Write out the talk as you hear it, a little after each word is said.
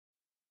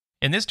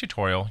In this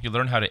tutorial, you'll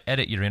learn how to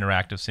edit your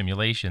interactive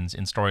simulations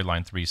in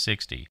Storyline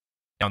 360.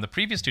 Now, in the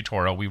previous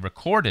tutorial, we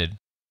recorded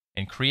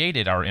and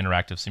created our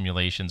interactive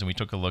simulations, and we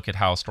took a look at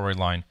how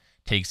Storyline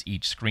takes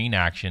each screen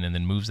action and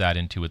then moves that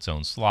into its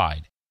own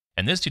slide.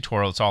 In this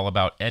tutorial, it's all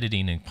about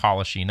editing and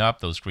polishing up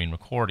those screen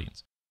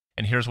recordings.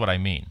 And here's what I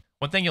mean.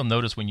 One thing you'll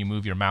notice when you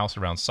move your mouse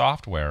around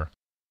software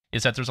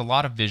is that there's a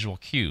lot of visual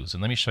cues,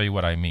 and let me show you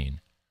what I mean.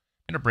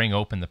 I'm going to bring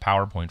open the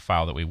PowerPoint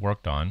file that we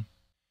worked on.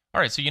 All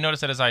right, so you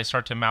notice that as I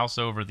start to mouse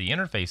over the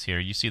interface here,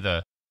 you see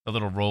the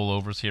little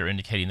rollovers here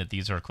indicating that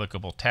these are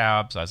clickable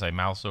tabs. As I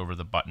mouse over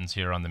the buttons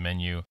here on the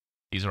menu,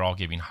 these are all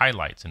giving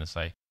highlights. And as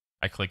I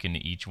click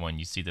into each one,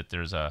 you see that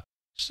there's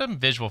some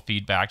visual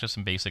feedback, just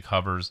some basic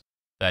hovers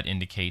that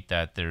indicate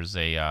that there's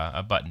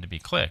a button to be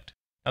clicked.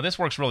 Now, this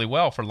works really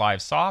well for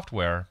live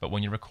software, but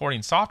when you're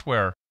recording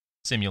software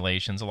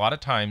simulations, a lot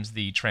of times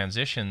the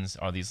transitions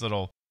or these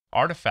little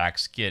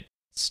artifacts get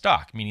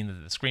stuck, meaning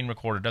that the screen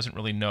recorder doesn't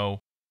really know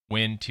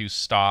when to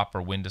stop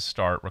or when to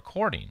start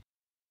recording.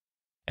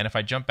 And if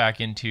I jump back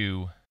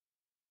into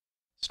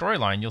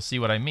Storyline, you'll see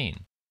what I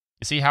mean.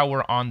 You see how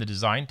we're on the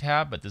Design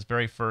tab, but this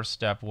very first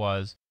step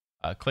was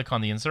click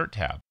on the Insert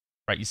tab.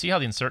 Right? You see how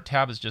the Insert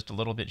tab is just a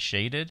little bit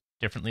shaded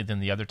differently than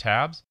the other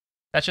tabs?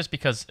 That's just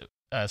because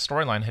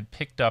Storyline had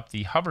picked up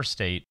the hover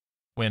state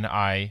when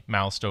I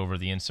moused over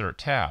the Insert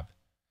tab.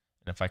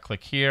 And if I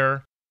click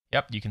here,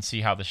 yep, you can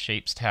see how the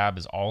Shapes tab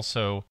is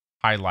also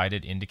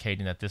highlighted,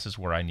 indicating that this is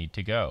where I need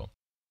to go.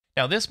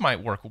 Now, this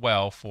might work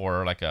well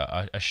for like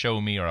a show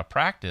me or a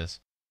practice,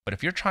 but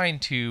if you're trying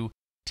to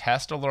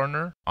test a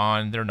learner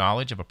on their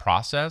knowledge of a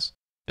process,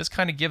 this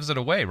kind of gives it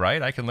away,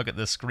 right? I can look at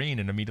this screen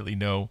and immediately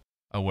know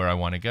where I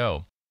want to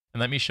go.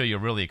 And let me show you a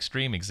really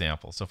extreme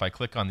example. So if I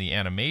click on the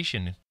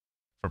animation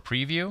for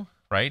preview,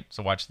 right?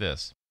 So watch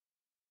this.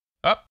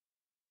 Well,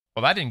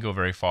 that didn't go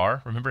very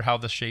far. Remember how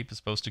the shape is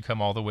supposed to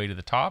come all the way to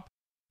the top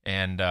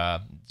and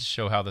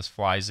show how this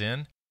flies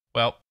in?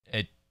 Well,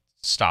 it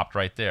stopped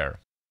right there.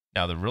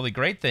 Now, the really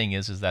great thing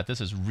is that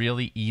this is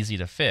really easy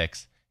to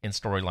fix in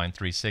Storyline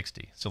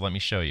 360. So let me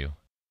show you.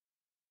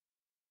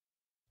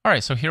 All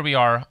right, so here we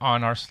are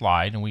on our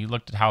slide, and we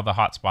looked at how the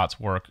hotspots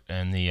work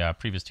in the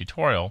previous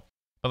tutorial.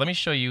 But let me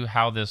show you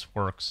how this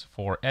works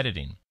for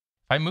editing.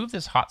 If I move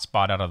this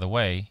hotspot out of the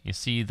way, you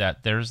see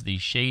that there's the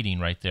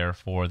shading right there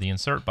for the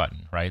Insert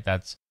button, right?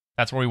 That's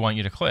where we want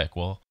you to click.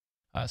 Well,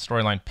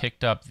 Storyline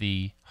picked up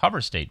the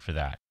hover state for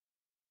that.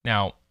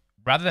 Now,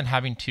 rather than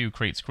having to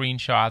create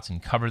screenshots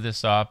and cover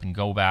this up and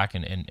go back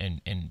and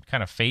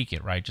kind of fake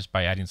it, right, just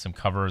by adding some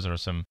covers or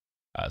some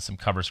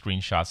cover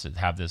screenshots that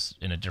have this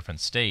in a different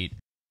state,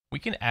 we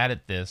can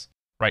edit this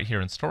right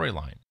here in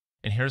Storyline.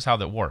 And here's how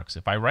that works.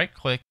 If I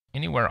right-click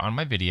anywhere on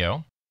my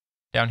video,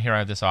 down here I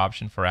have this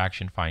option for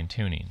Action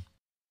Fine-Tuning.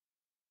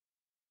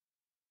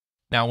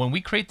 Now, when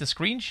we create the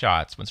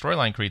screenshots, when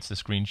Storyline creates the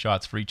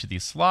screenshots for each of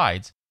these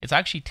slides, it's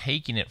actually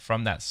taking it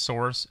from that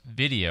source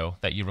video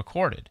that you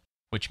recorded,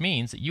 which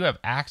means that you have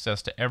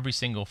access to every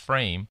single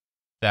frame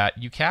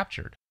that you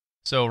captured.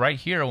 So right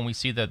here, when we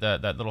see that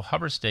that little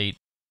hover state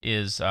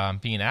is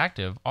being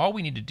active, all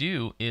we need to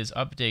do is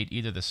update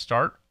either the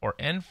start or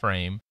end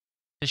frame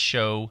to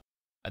show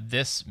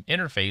this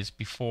interface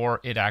before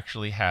it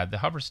actually had the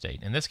hover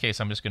state. In this case,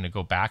 I'm just going to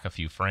go back a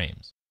few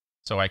frames.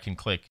 So I can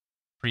click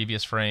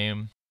previous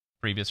frame,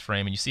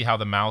 and you see how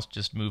the mouse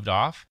just moved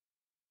off?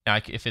 Now,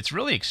 if it's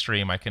really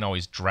extreme, I can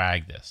always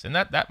drag this, and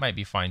that might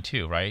be fine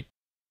too, right?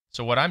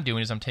 So what I'm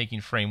doing is I'm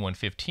taking frame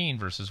 115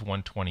 versus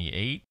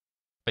 128,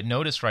 but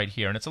notice right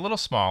here, and it's a little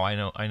small, I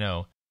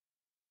know,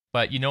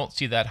 but you don't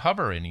see that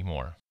hover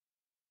anymore.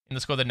 And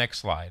let's go to the next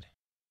slide.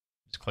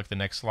 Just click the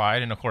next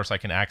slide, and of course I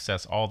can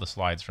access all the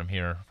slides from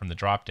here from the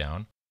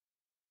drop-down.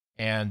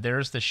 And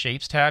there's the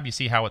Shapes tab. You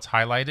see how it's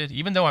highlighted?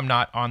 Even though I'm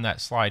not on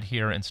that slide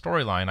here in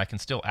Storyline, I can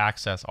still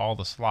access all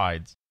the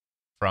slides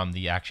from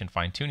the Action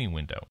Fine-Tuning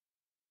window.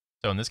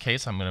 So in this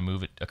case, I'm going to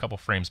move it a couple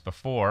frames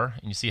before,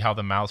 and you see how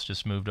the mouse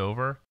just moved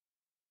over?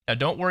 Now,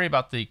 don't worry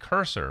about the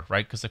cursor,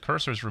 right? Because the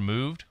cursor is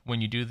removed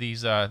when you do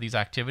these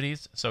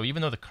activities. So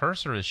even though the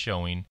cursor is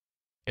showing,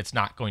 it's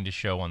not going to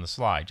show on the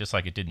slide, just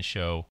like it didn't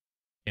show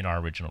in our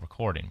original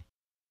recording.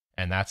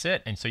 And that's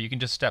it. And so you can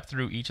just step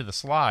through each of the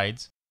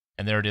slides,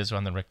 and there it is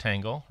on the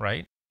rectangle,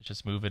 right?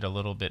 Just move it a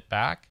little bit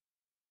back.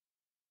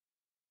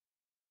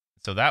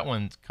 So that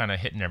one's kind of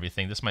hitting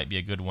everything. This might be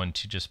a good one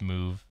to just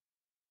move.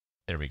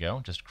 There we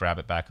go. Just grab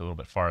it back a little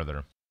bit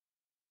farther.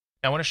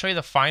 Now I want to show you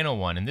the final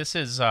one, and this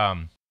is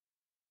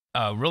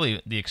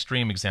really the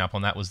extreme example,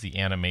 and that was the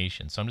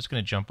animation. So I'm just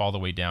going to jump all the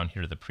way down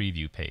here to the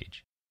preview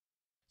page.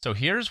 So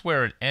here's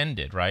where it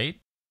ended, right?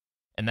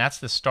 And that's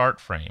the start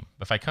frame.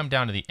 If I come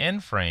down to the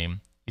end frame,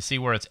 you see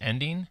where it's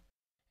ending?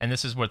 And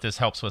this is what this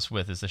helps us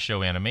with, is the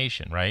show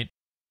animation, right?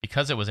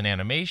 Because it was an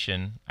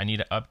animation, I need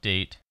to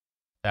update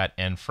that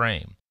end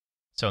frame.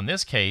 So in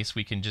this case,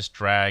 we can just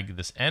drag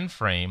this end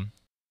frame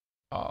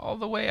all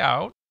the way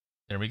out.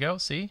 There we go,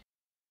 see?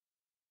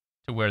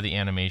 To where the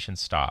animation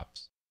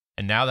stops.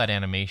 And now that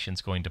animation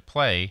is going to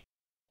play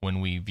when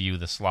we view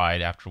the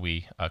slide after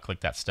we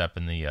click that step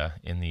in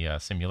the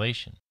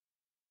simulation.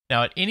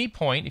 Now, at any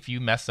point, if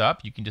you mess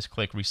up, you can just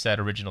click Reset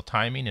Original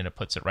Timing, and it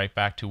puts it right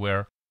back to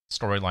where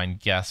Storyline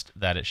guessed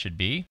that it should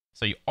be.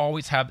 So you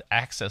always have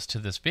access to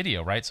this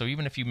video, right? So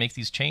even if you make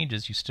these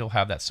changes, you still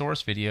have that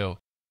source video,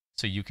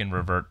 so you can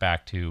revert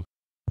back to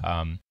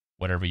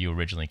whatever you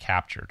originally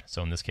captured.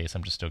 So in this case,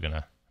 I'm just still going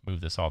to move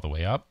this all the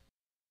way up.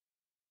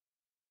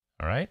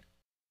 All right.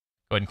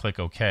 Go ahead and click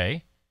OK.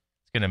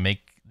 It's going to make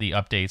the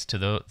updates to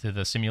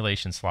the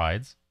simulation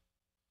slides.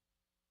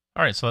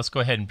 All right, so let's go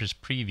ahead and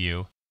just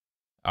preview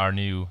our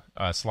new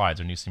slides,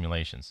 our new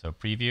simulations. So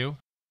preview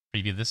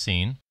the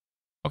scene.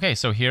 Okay,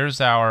 so here's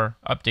our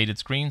updated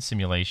screen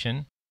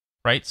simulation,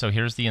 right? So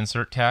here's the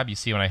insert tab. You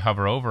see when I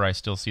hover over, I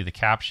still see the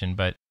caption,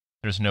 but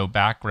there's no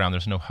background,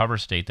 there's no hover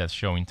state that's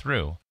showing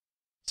through.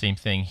 Same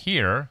thing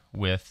here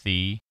with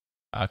the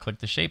click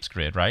the shapes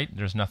grid, right?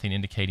 There's nothing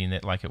indicating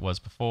it like it was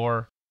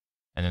before.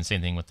 And then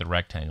same thing with the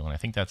rectangle. And I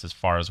think that's as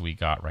far as we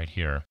got right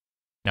here.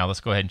 Now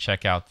let's go ahead and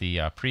check out the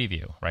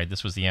preview, right?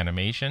 This was the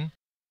animation.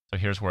 So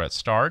here's where it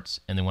starts.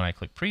 And then when I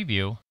click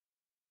preview,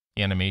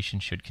 the animation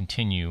should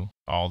continue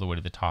all the way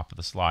to the top of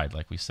the slide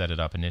like we set it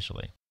up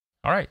initially.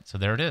 All right, so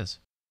there it is.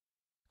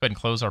 Go ahead and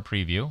close our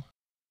preview.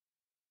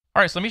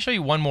 All right, so let me show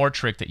you one more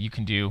trick that you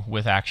can do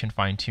with Action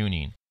Fine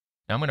Tuning.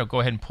 Now I'm going to go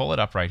ahead and pull it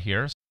up right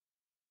here.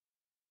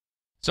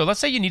 So let's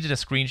say you needed a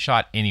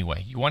screenshot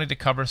anyway. You wanted to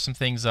cover some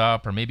things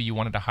up, or maybe you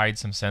wanted to hide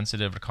some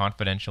sensitive or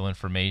confidential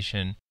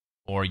information,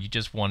 or you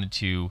just wanted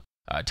to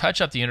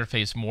touch up the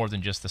interface more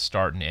than just the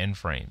start and end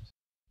frames.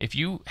 If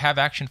you have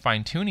Action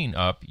Fine Tuning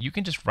up, you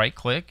can just right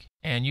click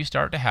and you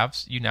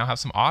now have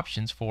some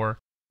options for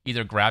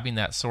either grabbing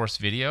that source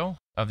video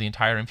of the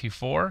entire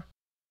MP4.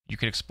 You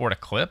could export a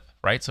clip,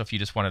 right? So if you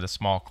just wanted a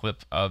small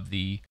clip of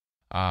the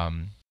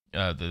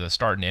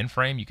start and end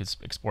frame, you could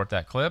export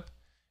that clip.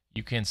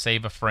 You can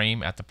save a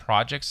frame at the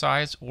project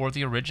size or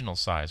the original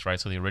size, right?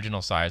 So the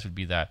original size would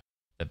be the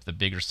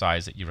bigger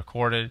size that you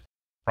recorded.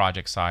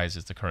 Project size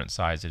is the current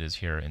size it is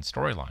here in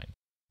Storyline.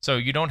 So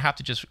you don't have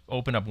to just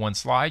open up one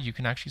slide. You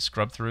can actually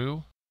scrub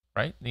through,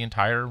 right, the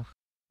entire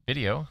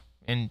video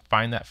and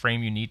find that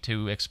frame you need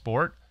to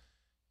export.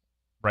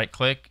 Right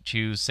click,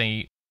 choose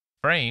say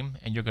frame,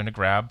 and you're going to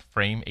grab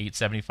frame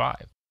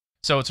 875.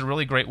 So it's a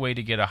really great way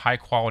to get a high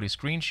quality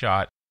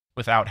screenshot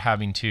without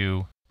having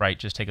to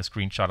just take a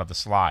screenshot of the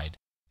slide.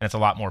 And it's a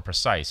lot more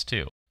precise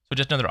too. So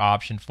just another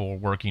option for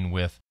working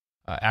with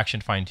Action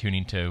Fine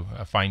Tuning to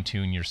fine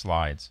tune your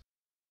slides.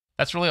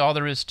 That's really all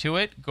there is to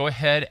it. Go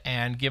ahead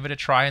and give it a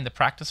try in the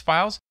practice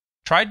files.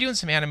 Try doing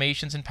some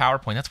animations in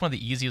PowerPoint. That's one of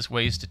the easiest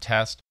ways to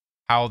test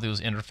how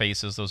those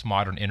interfaces, those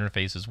modern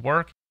interfaces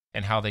work,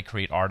 and how they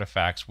create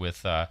artifacts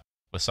with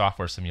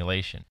software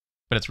simulation.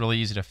 But it's really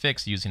easy to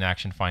fix using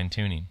Action Fine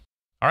Tuning.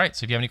 All right,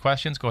 so if you have any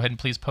questions, go ahead and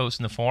please post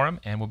in the forum,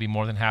 and we'll be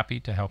more than happy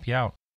to help you out.